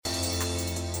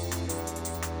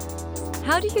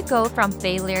How do you go from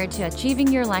failure to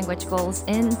achieving your language goals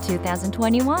in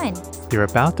 2021? You're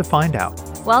about to find out.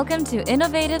 Welcome to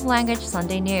Innovative Language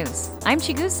Sunday News. I'm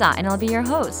Chigusa and I'll be your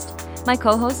host. My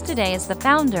co-host today is the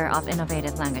founder of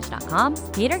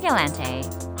InnovativeLanguage.com, Peter Galante.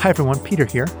 Hi everyone, Peter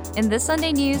here. In this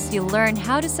Sunday News, you'll learn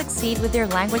how to succeed with your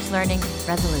language learning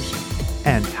resolution.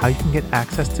 And how you can get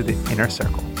access to the Inner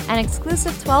Circle. An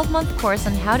exclusive 12-month course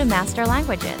on how to master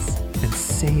languages. And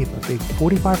save a big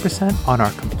 45% on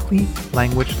our complete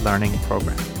language learning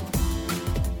program.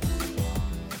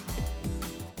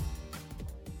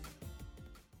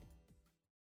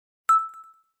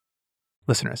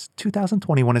 Listeners,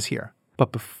 2021 is here.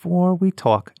 But before we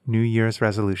talk New Year's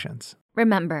resolutions,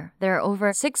 remember, there are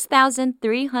over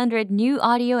 6,300 new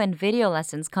audio and video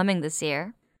lessons coming this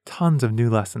year. Tons of new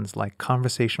lessons like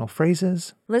conversational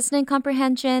phrases, listening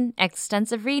comprehension,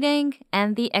 extensive reading,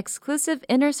 and the exclusive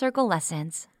Inner Circle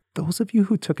lessons. Those of you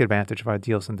who took advantage of our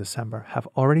deals in December have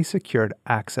already secured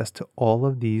access to all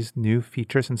of these new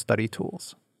features and study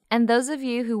tools. And those of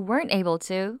you who weren't able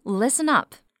to, listen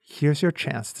up. Here's your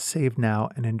chance to save now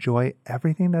and enjoy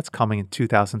everything that's coming in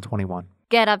 2021.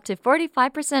 Get up to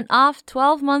 45% off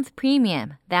 12-month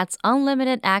premium. That's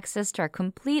unlimited access to our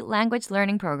complete language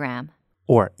learning program.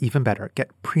 Or even better, get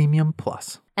Premium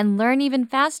Plus. And learn even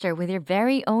faster with your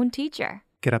very own teacher.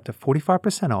 Get up to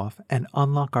 45% off and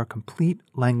unlock our complete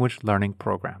language learning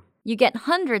program. You get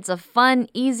hundreds of fun,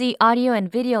 easy audio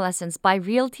and video lessons by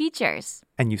real teachers.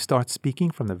 And you start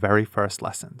speaking from the very first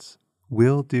lessons.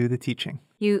 We'll do the teaching.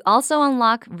 You also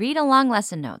unlock read-along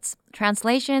lesson notes,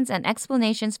 translations, and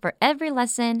explanations for every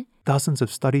lesson. Dozens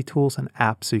of study tools and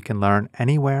apps so you can learn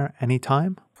anywhere,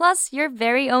 anytime. Plus your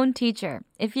very own teacher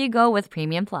if you go with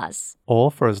Premium Plus. All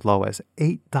for as low as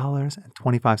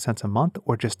 $8.25 a month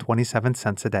or just 27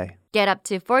 cents a day. Get up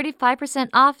to 45%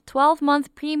 off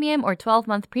 12-month premium or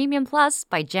 12-month premium plus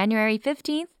by January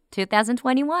 15th,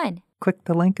 2021. Click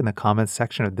the link in the comments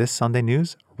section of this Sunday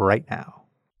News right now.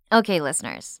 Okay,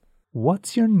 listeners.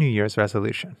 What's your New Year's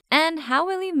resolution? And how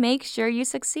will you make sure you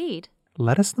succeed?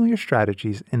 Let us know your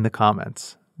strategies in the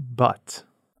comments. But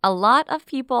a lot of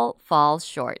people fall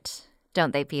short,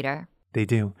 don't they, Peter? They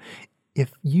do.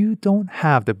 If you don't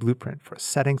have the blueprint for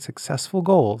setting successful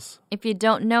goals, if you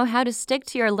don't know how to stick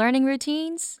to your learning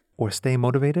routines, or stay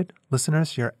motivated,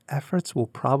 listeners, your efforts will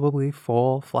probably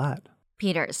fall flat.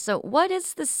 Peter, so what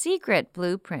is the secret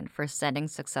blueprint for setting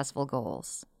successful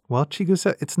goals? Well,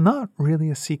 Chigusa, it's not really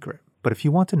a secret. But if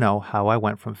you want to know how I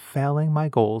went from failing my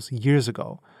goals years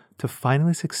ago to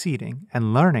finally succeeding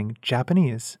and learning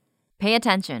Japanese, pay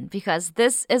attention because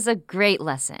this is a great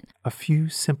lesson. A few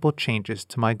simple changes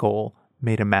to my goal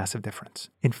made a massive difference.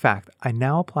 In fact, I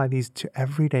now apply these to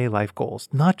everyday life goals,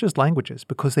 not just languages,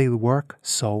 because they work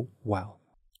so well.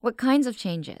 What kinds of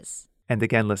changes? And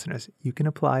again, listeners, you can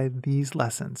apply these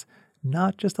lessons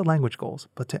not just to language goals,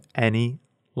 but to any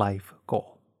life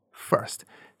goal. First,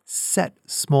 set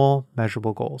small,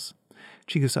 measurable goals.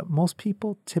 Chigusa, most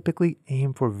people typically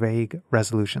aim for vague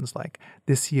resolutions like,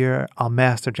 this year I'll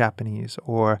master Japanese,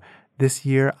 or this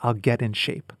year I'll get in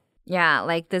shape. Yeah,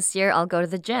 like this year I'll go to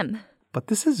the gym. But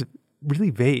this is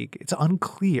really vague. It's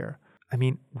unclear. I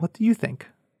mean, what do you think?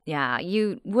 Yeah,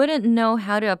 you wouldn't know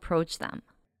how to approach them.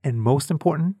 And most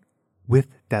important, with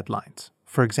deadlines.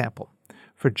 For example,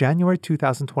 for January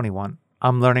 2021,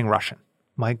 I'm learning Russian.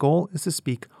 My goal is to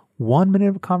speak 1 minute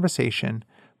of conversation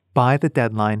by the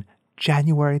deadline,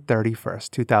 January 31st,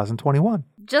 2021.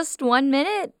 Just 1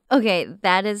 minute? Okay,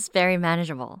 that is very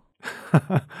manageable.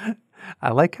 I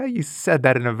like how you said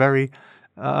that in a very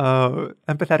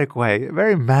empathetic way.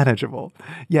 Very manageable.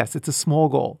 Yes, it's a small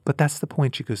goal, but that's the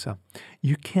point, Chigusa.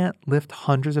 You can't lift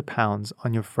hundreds of pounds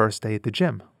on your first day at the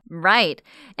gym. Right.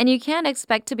 And you can't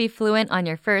expect to be fluent on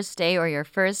your first day or your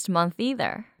first month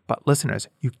either. But listeners,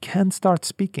 you can start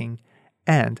speaking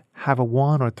and have a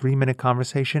 1 or 3 minute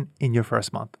conversation in your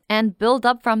first month. And build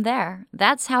up from there.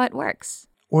 That's how it works.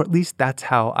 Or at least that's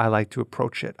how I like to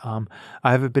approach it.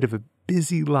 I have a bit of a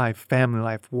busy life, family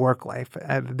life, work life.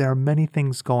 There are many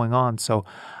things going on. So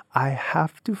I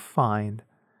have to find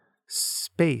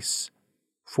space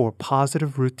for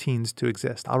positive routines to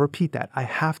exist. I'll repeat that. I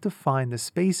have to find the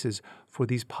spaces for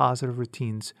these positive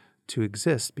routines to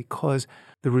exist because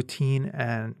the routine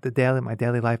and my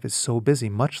daily life is so busy,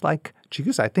 much like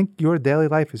Chigusa. I think your daily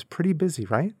life is pretty busy,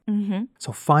 right? Mm-hmm.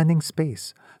 So finding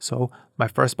space. So my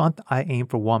first month, I aim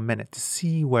for 1 minute to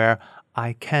see where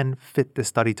I can fit the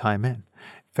study time in.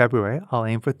 February, I'll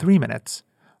aim for 3 minutes.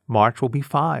 March will be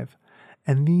 5.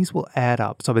 And these will add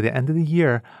up. So by the end of the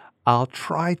year, I'll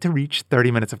try to reach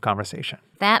 30 minutes of conversation.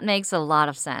 That makes a lot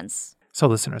of sense. So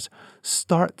listeners,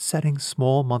 start setting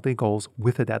small monthly goals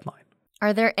with a deadline.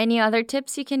 Are there any other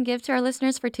tips you can give to our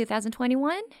listeners for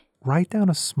 2021? Write down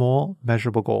a small,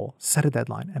 measurable goal, set a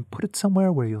deadline, and put it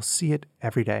somewhere where you'll see it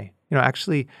every day.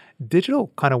 Actually,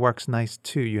 digital kind of works nice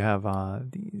too. You have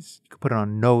these, you can put it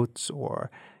on notes or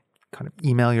kind of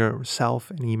email yourself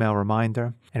an email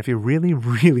reminder. And if you're really,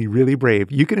 really, really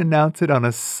brave, you can announce it on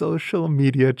a social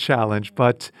media challenge.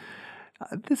 But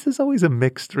this is always a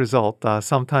mixed result.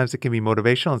 Sometimes it can be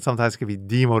motivational and sometimes it can be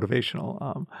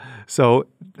demotivational. So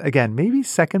again, maybe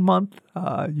second month,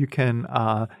 you can,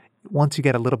 once you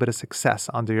get a little bit of success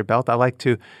under your belt, I like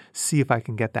to see if I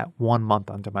can get that 1 month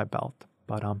under my belt.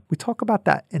 But we talk about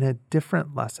that in a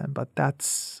different lesson, but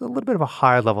that's a little bit of a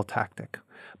higher level tactic.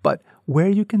 But where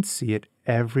you can see it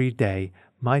every day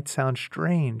might sound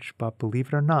strange, but believe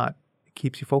it or not, it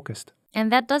keeps you focused.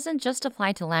 And that doesn't just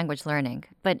apply to language learning,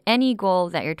 but any goal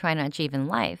that you're trying to achieve in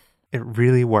life. It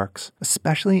really works,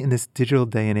 especially in this digital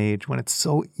day and age when it's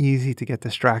so easy to get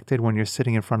distracted when you're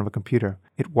sitting in front of a computer.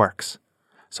 It works.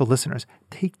 So listeners,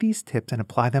 take these tips and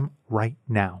apply them right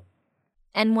now.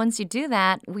 And once you do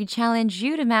that, we challenge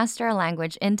you to master a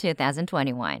language in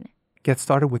 2021. Get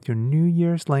started with your New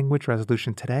Year's language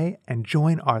resolution today and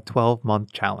join our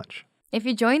 12-month challenge. If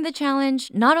you join the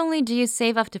challenge, not only do you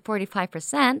save up to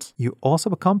 45%, you also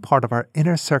become part of our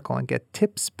inner circle and get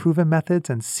tips, proven methods,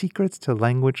 and secrets to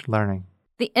language learning.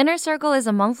 The Inner Circle is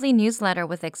a monthly newsletter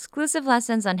with exclusive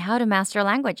lessons on how to master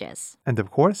languages. And of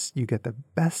course, you get the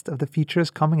best of the features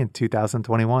coming in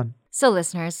 2021. So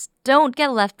listeners, don't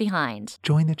get left behind.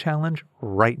 Join the challenge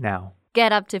right now.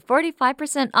 Get up to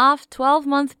 45% off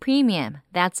 12-month premium.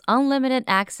 That's unlimited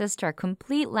access to our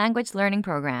complete language learning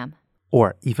program.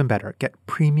 Or even better, get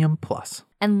Premium Plus.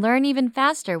 And learn even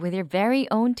faster with your very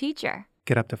own teacher.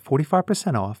 Get up to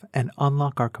 45% off and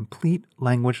unlock our complete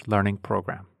language learning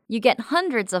program. You get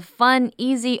hundreds of fun,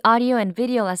 easy audio and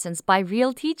video lessons by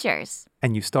real teachers.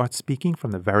 And you start speaking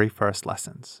from the very first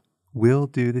lessons. We'll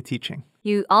do the teaching.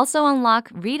 You also unlock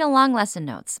read-along lesson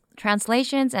notes,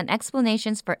 translations, and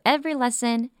explanations for every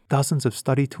lesson. Dozens of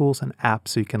study tools and apps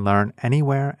so you can learn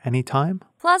anywhere, anytime.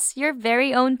 Plus your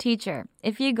very own teacher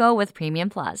if you go with Premium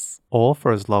Plus. All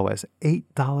for as low as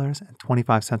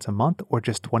 $8.25 a month or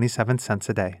just 27 cents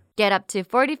a day. Get up to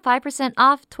 45%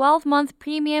 off 12-month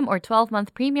premium or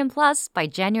 12-month premium plus by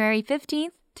January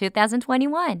 15th,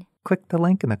 2021. Click the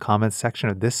link in the comments section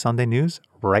of this Sunday news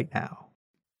right now.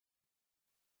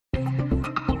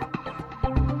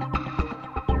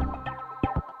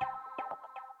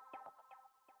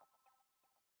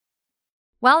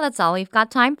 Well, that's all we've got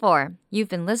time for. You've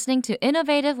been listening to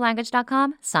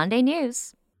InnovativeLanguage.com Sunday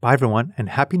News. Bye, everyone, and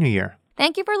Happy New Year.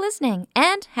 Thank you for listening,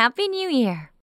 and Happy New Year.